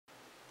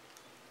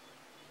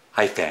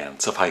Hi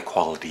fans of high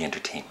quality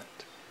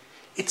entertainment.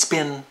 It's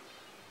been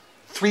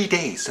 3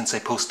 days since I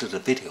posted a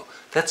video.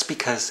 That's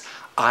because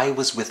I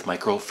was with my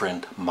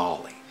girlfriend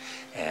Molly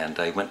and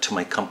I went to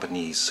my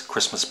company's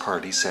Christmas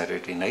party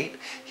Saturday night.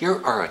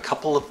 Here are a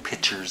couple of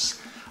pictures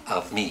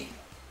of me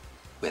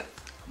with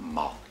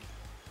Molly.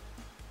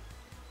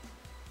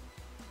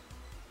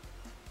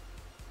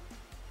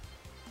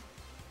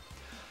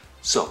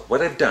 So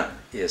what I've done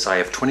is I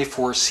have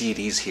 24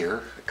 CDs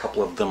here. A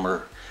couple of them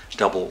are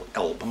double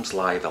albums,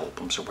 live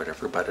albums or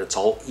whatever, but it's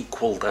all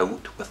equaled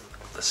out with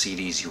the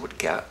CDs you would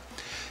get.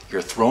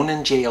 You're thrown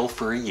in jail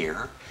for a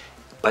year,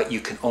 but you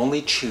can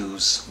only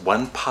choose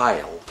one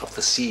pile of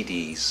the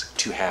CDs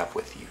to have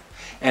with you.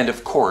 And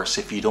of course,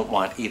 if you don't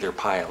want either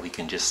pile, you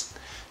can just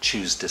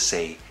choose to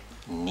say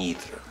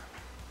neither.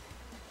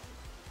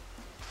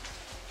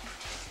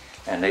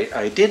 And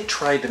I did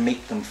try to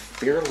make them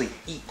fairly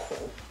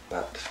equal,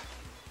 but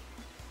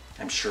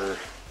I'm sure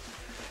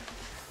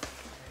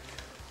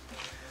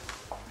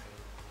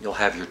you'll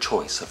have your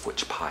choice of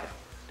which pile.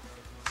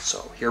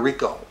 So here we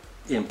go.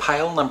 In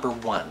pile number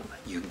 1,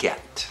 you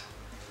get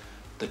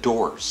The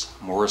Doors,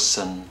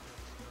 Morrison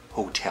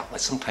Hotel. I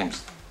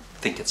sometimes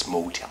think it's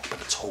motel, but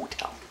it's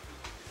hotel.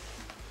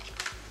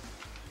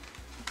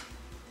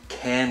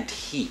 Canned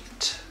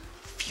Heat,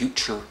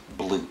 Future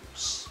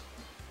Blues.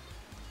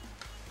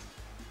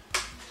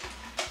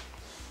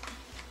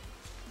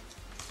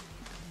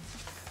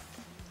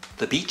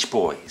 The Beach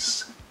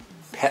Boys,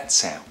 Pet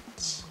Sounds.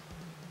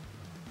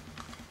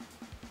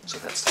 So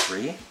that's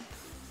 3.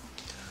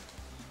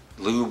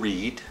 Lou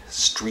Reed,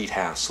 Street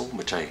Hassle,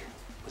 which I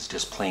was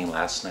just playing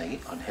last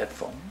night on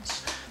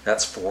headphones.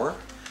 That's 4.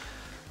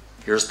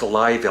 Here's the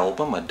live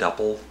album, a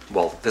double,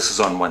 well, this is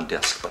on one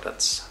disc, but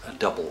it's a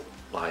double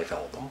live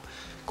album.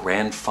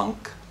 Grand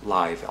Funk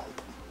Live Album.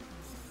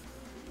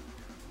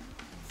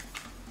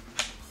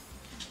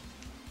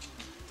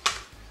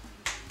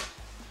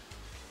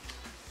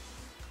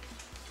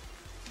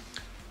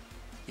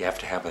 You have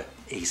to have a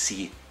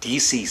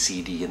AC/DC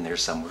CD in there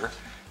somewhere.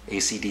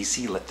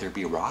 AC/DC, Let There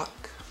Be Rock.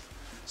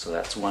 So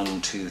that's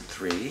 1, 2,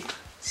 3,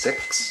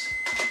 6.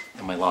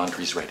 And my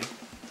laundry's ready.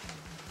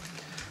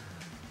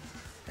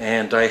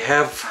 And I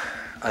have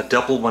a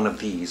double one of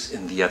these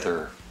in the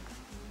other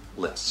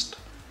list.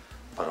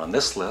 But on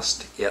this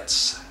list,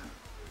 it's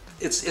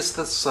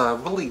this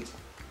really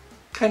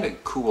kind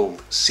of cool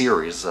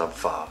series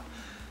of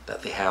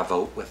that they have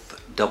out with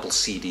double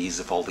CDs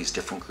of all these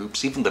different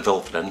groups. Even the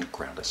Velvet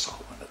Underground, I saw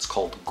one. It's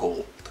called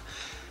Gold.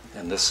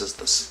 And this is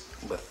this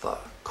with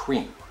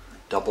Cream.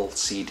 Double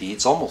CD.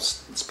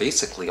 It's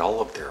basically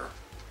all of their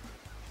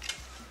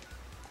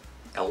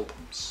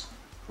albums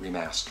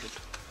remastered.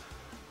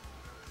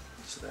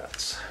 So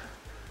that's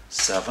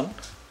 7.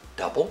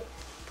 Double.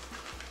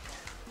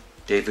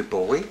 David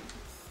Bowie.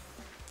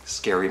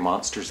 Scary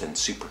Monsters and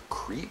Super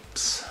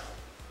Creeps.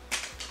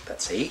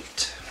 That's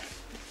 8.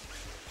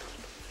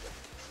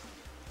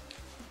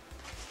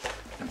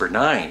 Number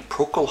 9,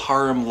 Procol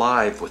Harum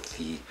Live with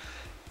the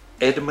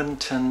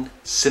Edmonton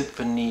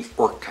Symphony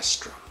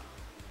Orchestra.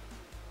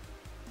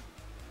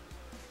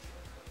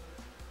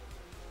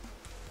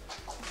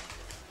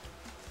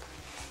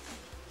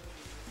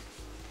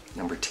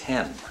 Number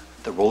 10,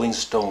 The Rolling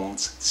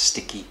Stones'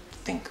 Sticky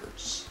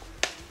Fingers.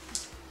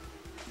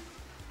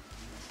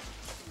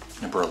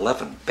 Number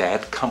 11,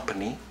 Bad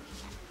Company,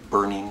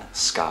 Burning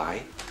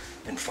Sky.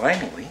 And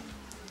finally,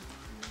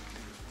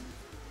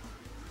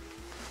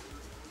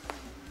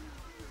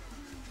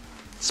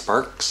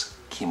 Sparks,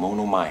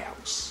 Kimono My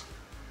House.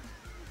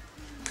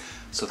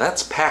 So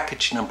that's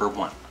package number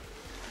 1.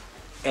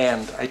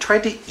 And I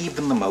tried to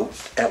even them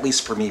out, at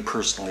least for me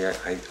personally.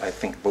 I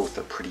think both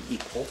are pretty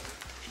equal.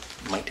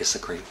 You might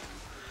disagree.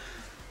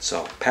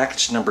 So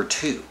package number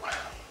 2.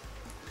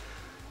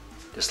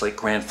 Just like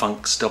Grand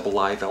Funk's double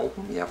live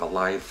album, you have a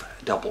live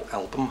double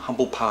album,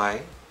 Humble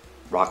Pie,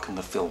 Rockin'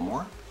 the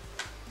Fillmore.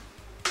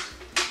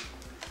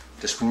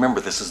 Just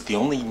remember, this is the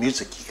only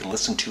music you can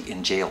listen to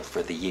in jail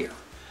for the year,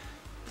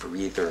 for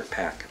either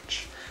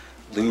package.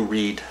 Lou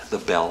Reed, The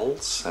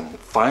Bells. I'm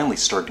finally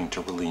starting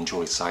to really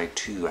enjoy side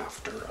 2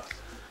 after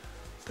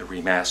the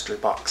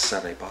remastered box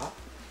set I bought.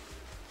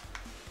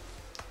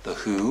 The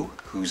Who,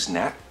 Who's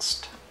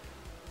Next?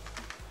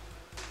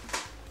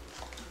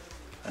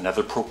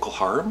 Another Procol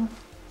Harum,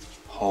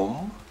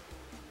 Home.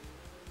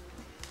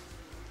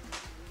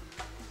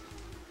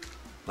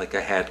 Like I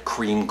had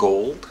Cream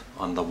Gold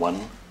on the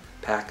one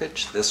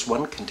package, this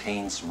one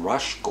contains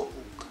Rush Gold.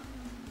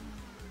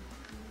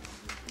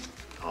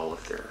 All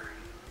of their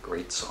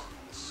great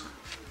songs.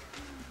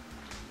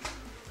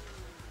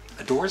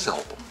 A Doors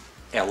album,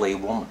 LA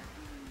Woman.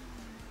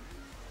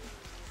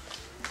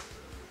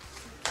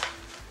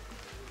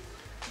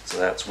 So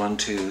that's 1,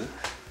 2,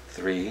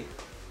 3,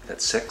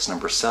 that's 6.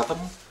 Number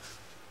 7,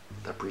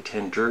 The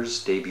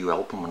Pretenders' debut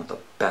album, one of the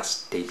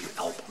best debut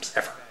albums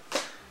ever.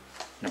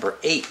 Number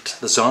 8,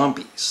 The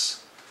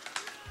Zombies.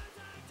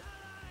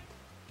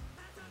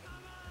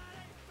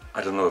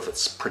 I don't know if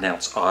it's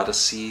pronounced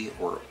Odyssey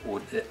or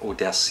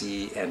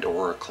Odyssey and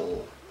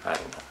Oracle. I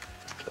don't know,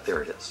 but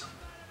there it is.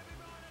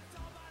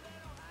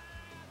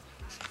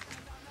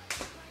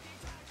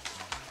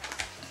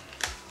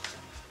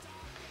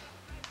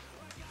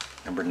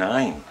 Number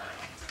 9,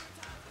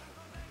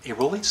 a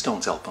Rolling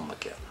Stones album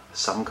again,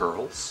 Some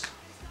Girls.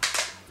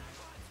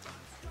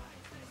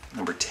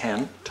 Number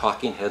 10,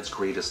 Talking Heads'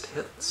 Greatest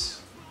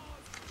Hits.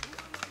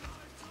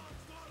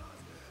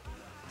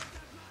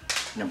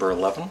 Number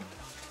 11,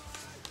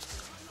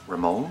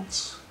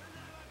 Ramones.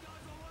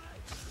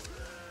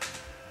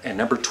 And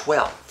number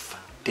 12,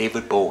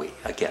 David Bowie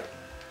again.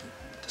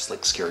 Just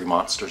like Scary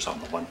Monsters on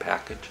the one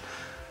package.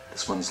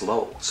 This one's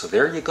low. So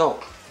there you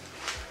go.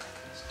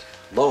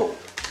 Low,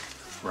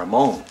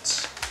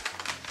 Ramones,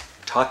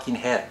 Talking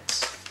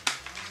Heads,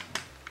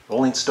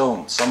 Rolling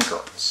Stones, Some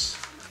Girls,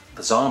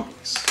 The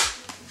Zombies,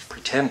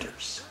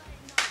 Pretenders,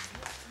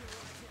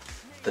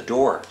 The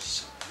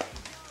Doors,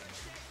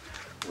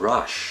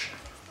 Rush,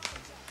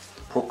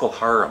 Procol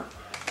Harum,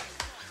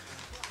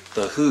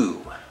 The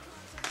Who,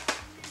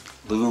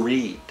 Lou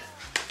Reed,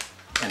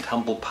 and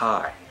Humble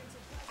Pie.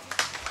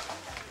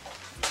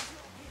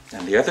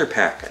 And the other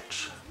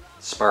package,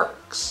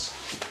 Sparks,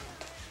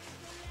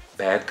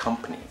 Bad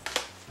Company,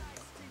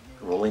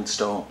 Rolling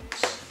Stones,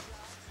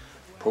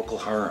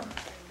 Procol Harum,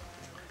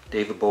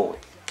 David Bowie,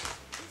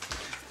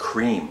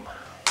 Cream,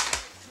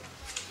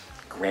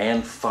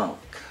 Grand Funk,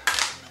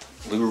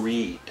 Lou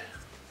Reed,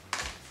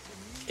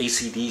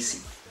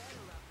 AC/DC,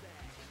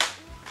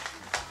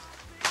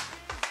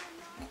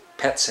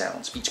 Pet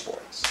Sounds, Beach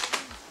Boys,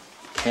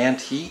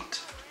 Canned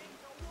Heat,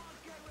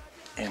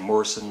 and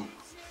Morrison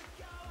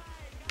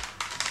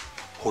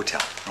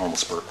Hotel,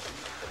 almost burped.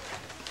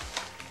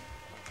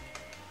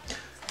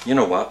 You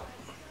know what?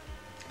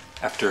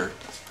 After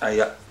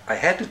I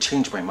had to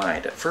change my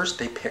mind. At first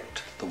they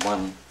picked the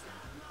one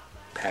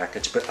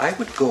package, but I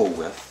would go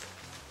with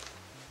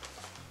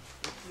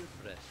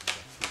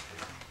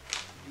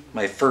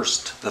the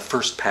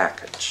first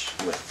package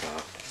with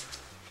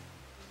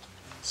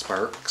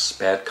Sparks,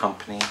 Bad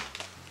Company,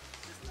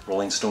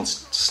 Rolling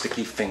Stones,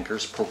 Sticky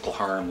Fingers, Procol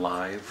Harum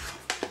Live,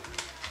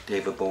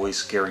 David Bowie's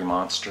Scary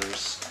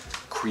Monsters,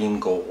 Cream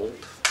Gold,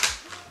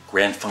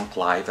 Grand Funk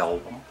Live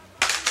album,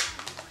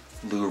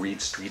 Lou Reed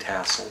Street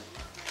Hassle,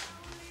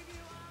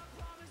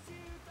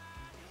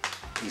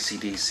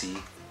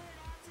 AC/DC,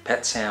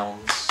 Pet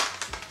Sounds,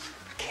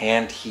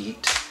 Canned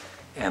Heat,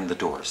 and The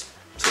Doors.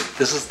 So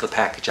this is the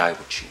package I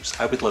would choose.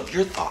 I would love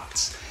your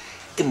thoughts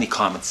in the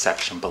comments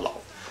section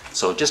below.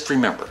 So just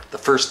remember, the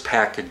first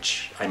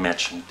package I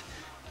mentioned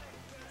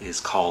is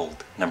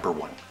called number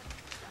 1.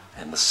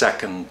 And the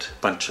second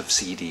bunch of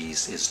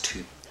CDs is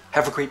 2.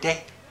 Have a great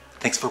day.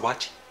 Thanks for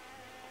watching.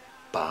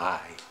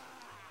 Bye.